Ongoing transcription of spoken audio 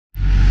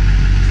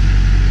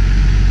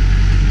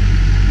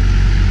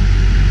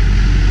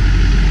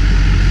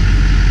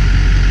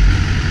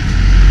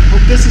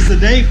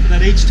day for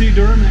that H2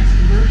 Duramax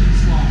conversion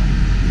swap.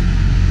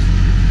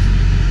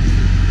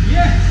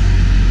 Yes!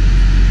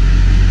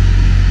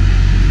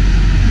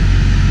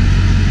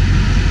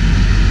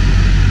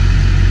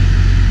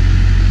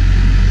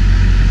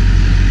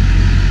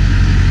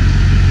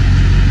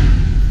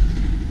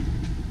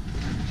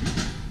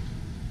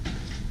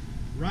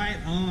 Right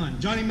on.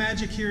 Johnny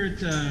Magic here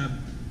at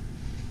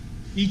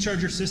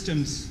E-Charger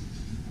Systems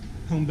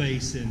home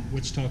base in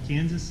Wichita,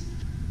 Kansas.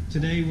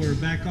 Today we're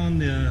back on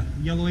the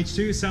yellow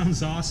H2. It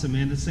sounds awesome,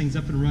 man. This thing's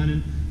up and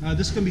running.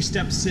 This is going to be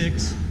step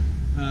 6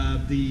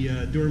 of the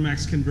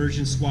Duramax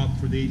conversion swap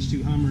for the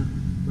H2 Hummer.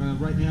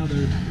 Right now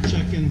they're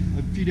checking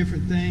a few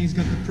different things,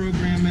 got the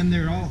program in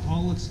there,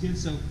 all looks good,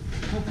 so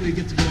hopefully we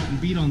get to go out and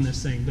beat on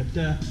this thing. But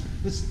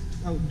let's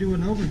do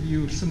an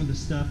overview of some of the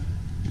stuff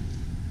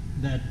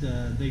that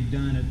they've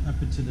done up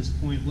until this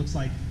point. Looks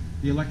like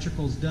the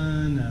electrical's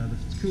done,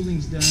 the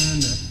cooling's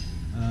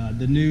done,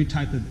 the new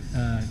type of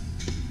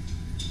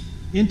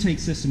intake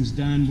system's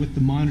done with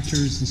the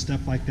monitors and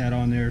stuff like that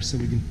on there, so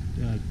we can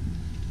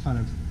kind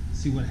of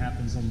see what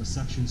happens on the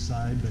suction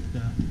side. But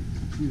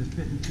see the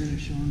fit and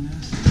finish on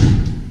this.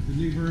 The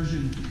new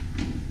version,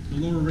 the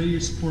lower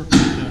radiator support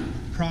with the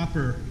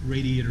proper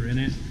radiator in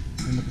it,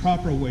 and the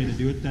proper way to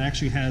do it, that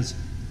actually has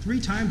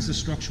 3 times the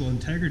structural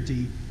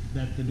integrity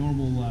that the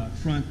normal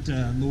front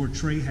lower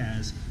tray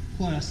has.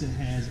 Plus, it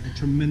has a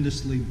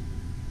tremendously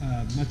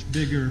much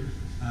bigger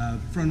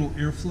frontal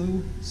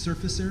airflow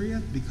surface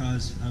area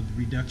because of the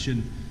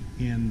reduction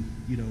in,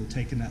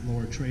 taking that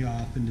lower tray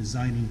off and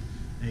designing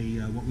a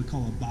what we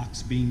call a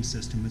box beam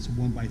system. It's a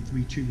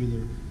 1x3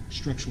 tubular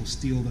structural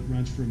steel that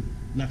runs from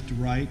left to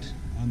right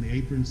on the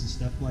aprons and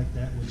stuff like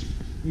that, which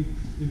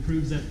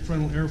improves that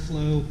frontal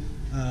airflow,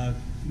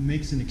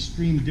 makes an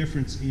extreme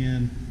difference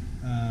in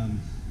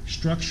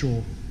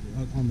structural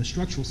on the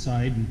structural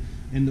side.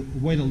 And the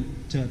way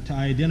to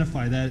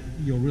identify that,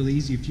 really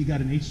easy. If you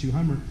got an H2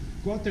 Hummer,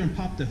 go out there and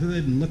pop the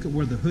hood and look at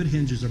where the hood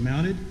hinges are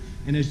mounted.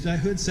 And as that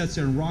hood sits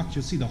there and rocks,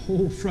 you'll see the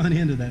whole front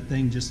end of that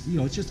thing just,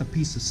 it's just a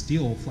piece of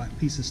steel, flat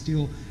piece of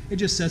steel. It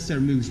just sits there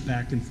and moves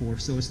back and forth,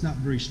 so it's not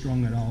very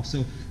strong at all.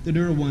 So the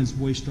Dura one's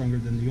way stronger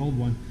than the old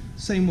one.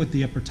 Same with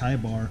the upper tie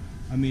bar.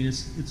 I mean,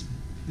 it's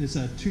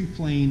a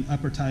 2-plane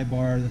upper tie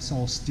bar that's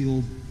all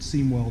steel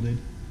seam welded.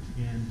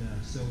 And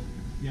so,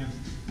 yeah,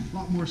 a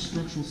lot more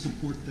structural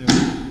support there.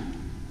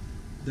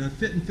 The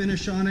fit and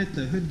finish on it,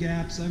 the hood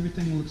gaps,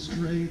 everything looks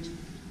great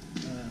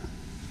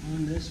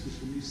on this with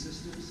the new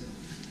system, so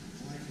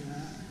I like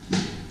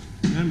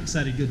that. I'm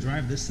excited to go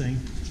drive this thing.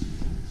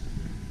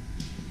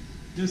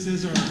 This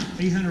is our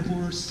 800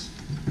 horse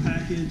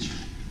package,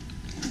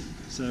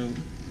 so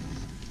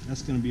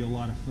that's going to be a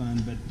lot of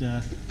fun. But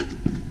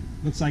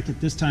looks like at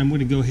this time we're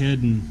going to go ahead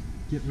and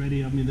get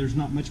ready. I mean, there's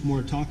not much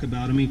more to talk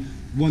about. I mean,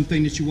 one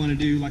thing that you want to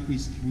do, like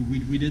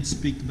we did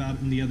speak about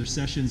in the other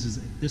sessions, is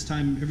this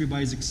time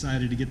everybody's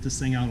excited to get this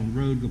thing out on the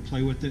road, go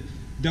play with it,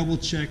 double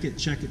check it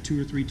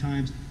 2 or 3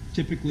 times.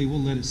 Typically we'll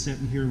let it sit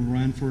in here and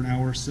run for an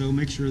hour or so,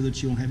 make sure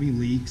that you don't have any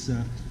leaks,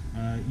 or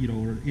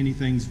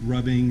anything's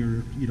rubbing,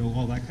 or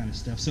all that kind of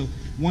stuff. So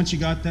once you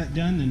got that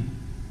done, then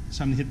it's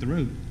time to hit the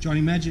road.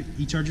 Johnny Magic,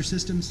 E-Charger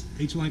Systems,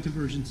 H-Line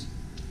Conversions.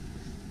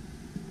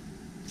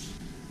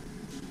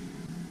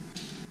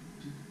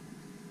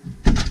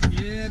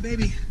 Yeah,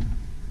 baby.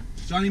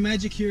 Johnny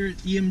Magic here at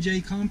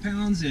EMJ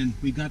Compounds, and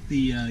we got the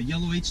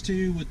yellow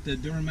H2 with the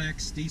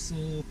Duramax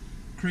diesel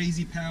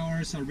crazy power.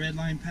 It's our red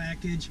line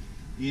package,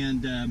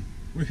 and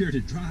we're here to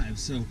drive.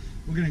 So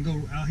we're gonna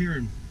go out here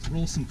and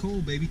roll some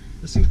coal, baby.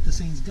 Let's see what this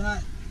thing's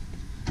got.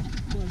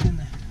 Plug in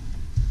the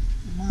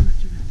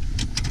monitor.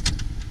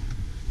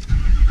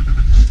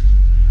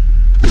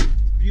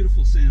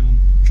 Beautiful sound.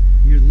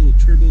 You hear the little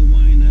turbo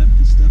wind up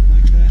and stuff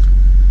like that.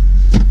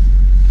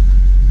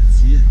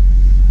 That's it.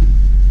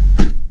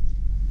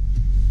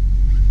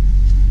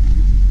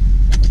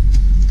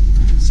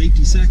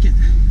 Safety second.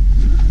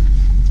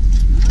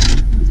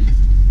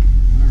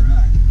 All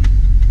right.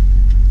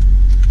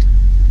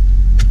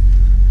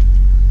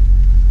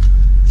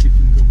 See if we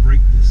can go break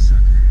this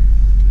sucker.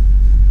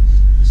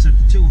 I set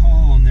the tow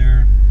haul on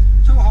there.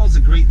 Tow haul is a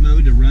great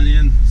mode to run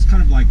in. It's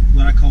kind of like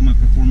what I call my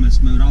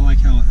performance mode. I like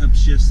how it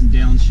upshifts and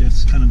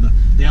downshifts. Kind of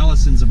the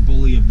Allison's a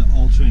bully of the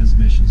all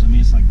transmissions. I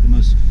mean, it's like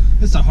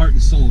it's the heart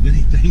and soul of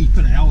anything. You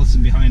put an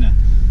Allison behind a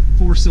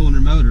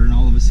 4-cylinder motor, and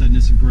all of a sudden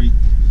it's a great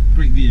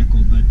vehicle.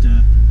 But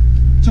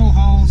tow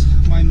hauls,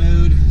 my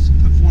mode is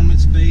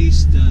performance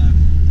based. I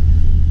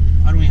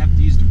don't even have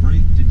to use the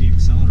brake to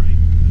deaccelerate.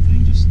 The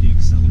thing just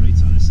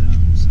deaccelerates on its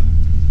own. So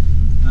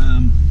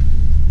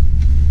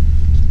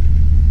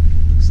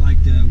looks like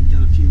we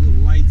got a few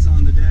little lights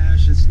on the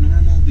dash. It's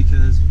normal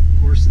because,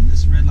 of course, in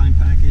this red line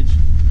package,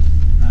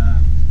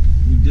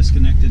 we've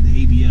disconnected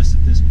the ABS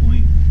at this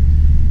point.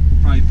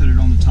 We'll probably put it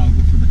on the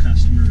toggle for the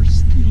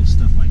customers,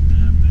 stuff like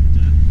that.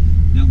 But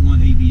don't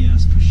want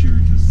ABS for sure,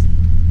 because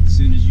as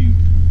soon as you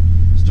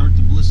start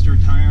to blister a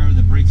tire,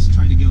 the brakes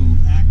try to go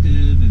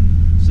active, and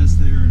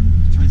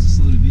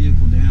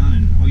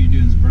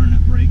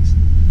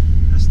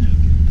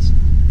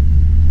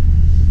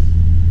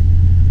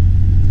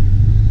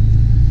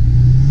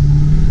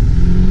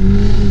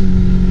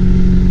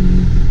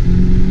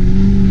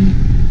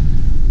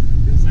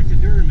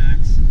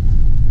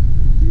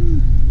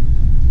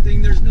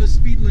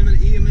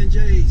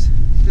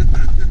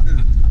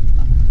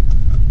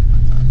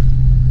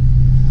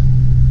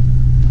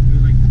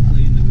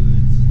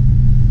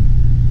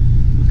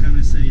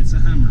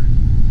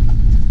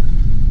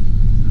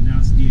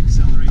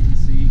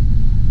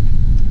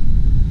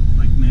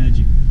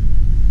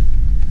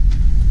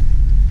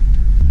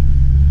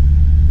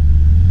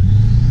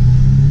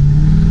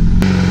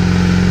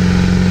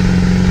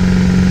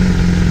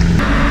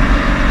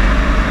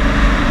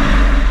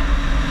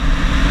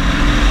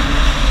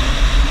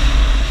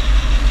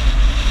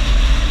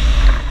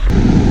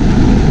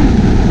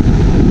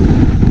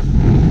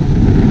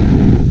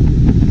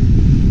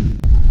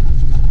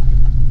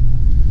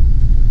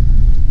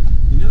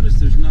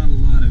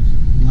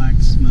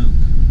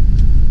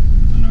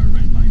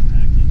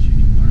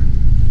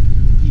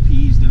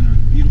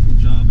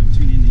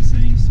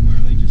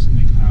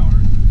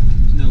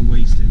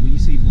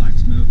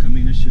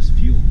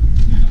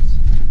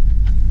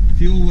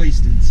fuel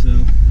wasted. So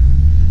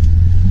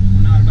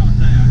we're not about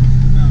that.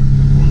 We're about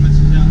performance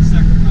without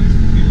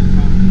sacrificing fuel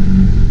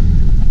economy.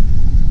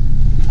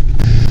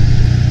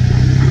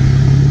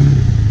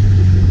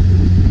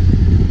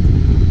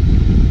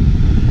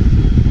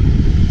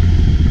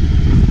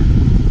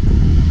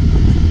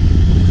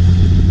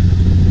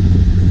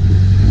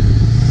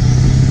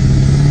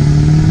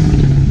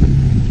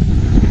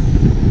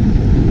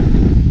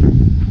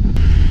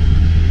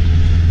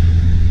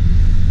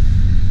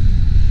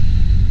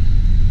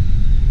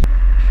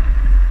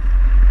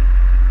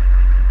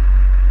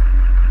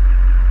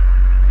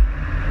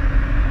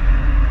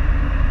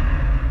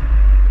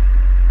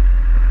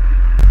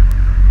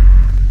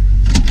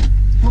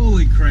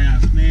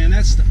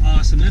 That's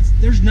awesome.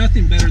 There's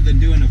nothing better than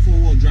doing a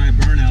four-wheel drive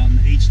burnout in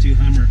the H2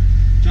 Hummer.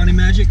 Johnny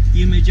Magic,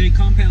 UMAJ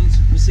Compounds.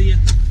 We'll see you.